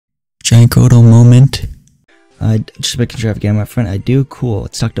GiantGrotle moment. Just making sure I have a game up front. I do. Cool.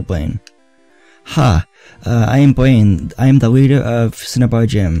 Let's talk to Blaine. Ha! I am Blaine. I am the leader of Cinnabar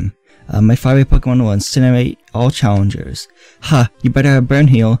Gym. My favorite Pokemon will incinerate all challengers. Ha! You better have Burn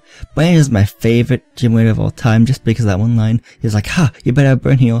Heal. Blaine is my favorite gym leader of all time just because of that one line. He's like, ha! You better have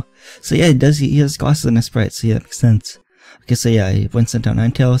Burn Heal. So yeah, he has glasses and a sprite, so yeah, that makes sense. Okay, so yeah, he went sent out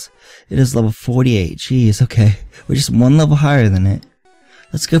Ninetales. It is level 48. Jeez, okay. We're just one level higher than it.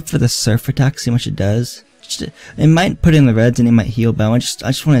 Let's go for the Surf attack, see how much it does. It might put in the reds and it might heal, but I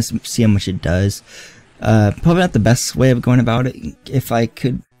just want to see how much it does. Probably not the best way of going about it, if I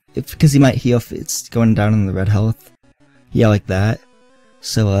could, because he might heal if it's going down on the red health. Yeah, like that.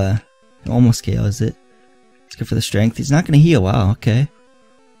 So, almost KOs it. Let's go for the strength. He's not going to heal, wow, okay.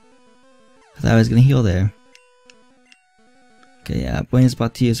 I thought I was going to heal there. Okay, yeah, Blaine is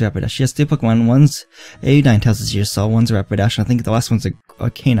about to use Rapidash. She has 2 Pokemon. One's a Ninetales, as you just saw. One's a Rapidash. I think the last one's a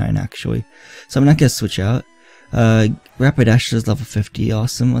Canine, actually. So I'm not gonna switch out. Rapidash is level 50.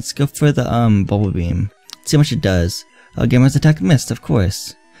 Awesome. Let's go for the Bubble Beam. Let's see how much it does. Gamer's attack missed, of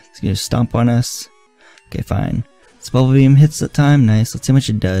course. It's gonna stomp on us. Okay, fine. This Bubble Beam hits that time. Nice. Let's see how much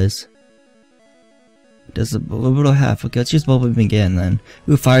it does. It does a little bit of half. Okay, let's use Bubble Beam again then.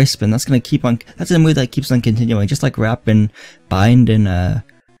 Ooh, Fire Spin. That's gonna keep on. That's a move that keeps on continuing, just like Wrap and Bind and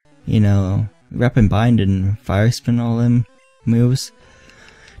you know, Wrap and Bind and Fire Spin, all them moves.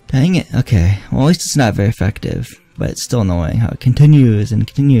 Dang it. Okay. Well, at least it's not very effective, but it's still annoying how it continues and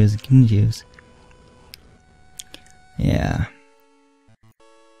continues and continues. Yeah.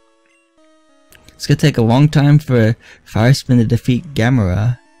 It's gonna take a long time for Fire Spin to defeat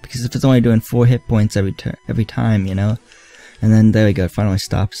Gamera. Because if it's only doing 4 hit points every time, you know? And then there we go, it finally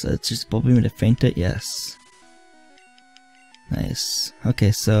stops. It's just Bubble Beam to feint it, yes. Nice.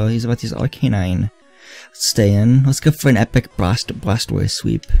 Okay, so he's about to use Arcanine. Let's stay in. Let's go for an epic Blastoise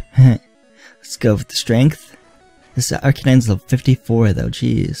sweep. Let's go with the strength. This Arcanine's level 54 though,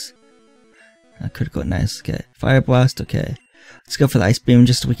 jeez. Critical, nice, okay. Fire Blast, okay. Let's go for the Ice Beam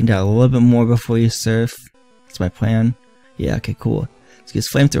just so we can die a little bit more before you Surf. That's my plan. Yeah, okay, cool. Let's get his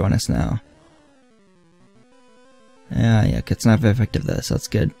Flamethrower on us now. Yeah, it's not very effective though, so that's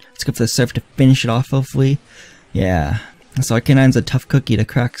good. Let's go for the Surf to finish it off, hopefully. Yeah. So Arcanine's a tough cookie to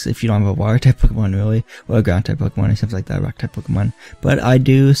crack if you don't have a Water type Pokemon, really. Or a Ground type Pokemon, or something like that, Rock type Pokemon. But I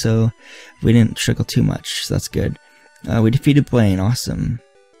do, so we didn't struggle too much, so that's good. We defeated Blaine, awesome.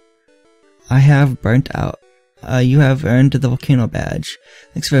 I have burnt out. You have earned the Volcano Badge.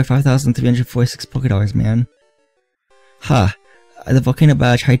 Thanks for 5,346 Pokédollars, man. Ha! The Volcano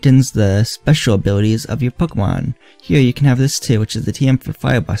Badge heightens the special abilities of your Pokemon. Here you can have this too, which is the TM for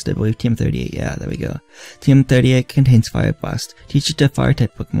Fire Blast, I believe. TM38, yeah, there we go. TM38 contains Fire Blast. Teach it to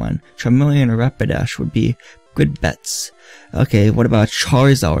Fire-type Pokemon. Charmeleon or Rapidash would be good bets. Okay, what about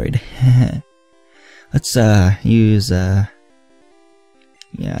Charizard? Let's use it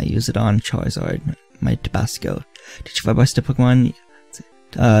on Charizard. My Tabasco. Teach Fire Blast to Pokemon.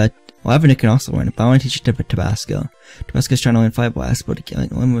 Lavender can also learn it, but I want to teach it to Tabasco. Tabasco's trying to learn Fire Blast, but it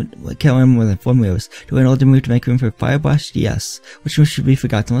can't learn more than 4 moves. Do an older move to make room for Fire Blast? Yes. Which one should be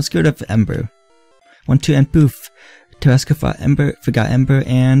forgotten? Let's go to Ember. 1, 2, and poof. Tabasco forgot Ember,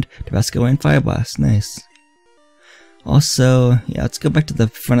 and Tabasco learned Fire Blast. Nice. Also, yeah, let's go back to the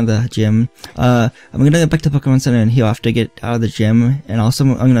front of the gym. I'm gonna go back to the Pokemon Center and heal after I get out of the gym, and also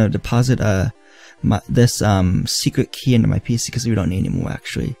I'm gonna deposit this secret key into my PC because we don't need any more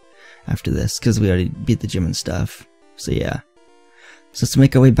actually. After this, because we already beat the gym and stuff. So yeah. So let's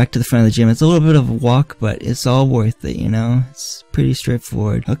make our way back to the front of the gym. It's a little bit of a walk, but it's all worth it, you know? It's pretty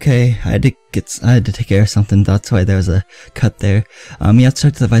straightforward. Okay, I had to take care of something, that's why there was a cut there. Yeah, let's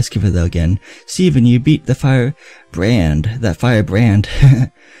talk to the Vice Keeper though again. Steven, you beat the Fire Brand.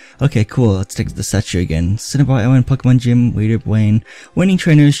 Okay, cool, let's take the statue again. Cinnabar Island Pokemon Gym, leader Blaine. Winning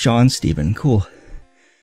trainers Shaw and Steven. Cool.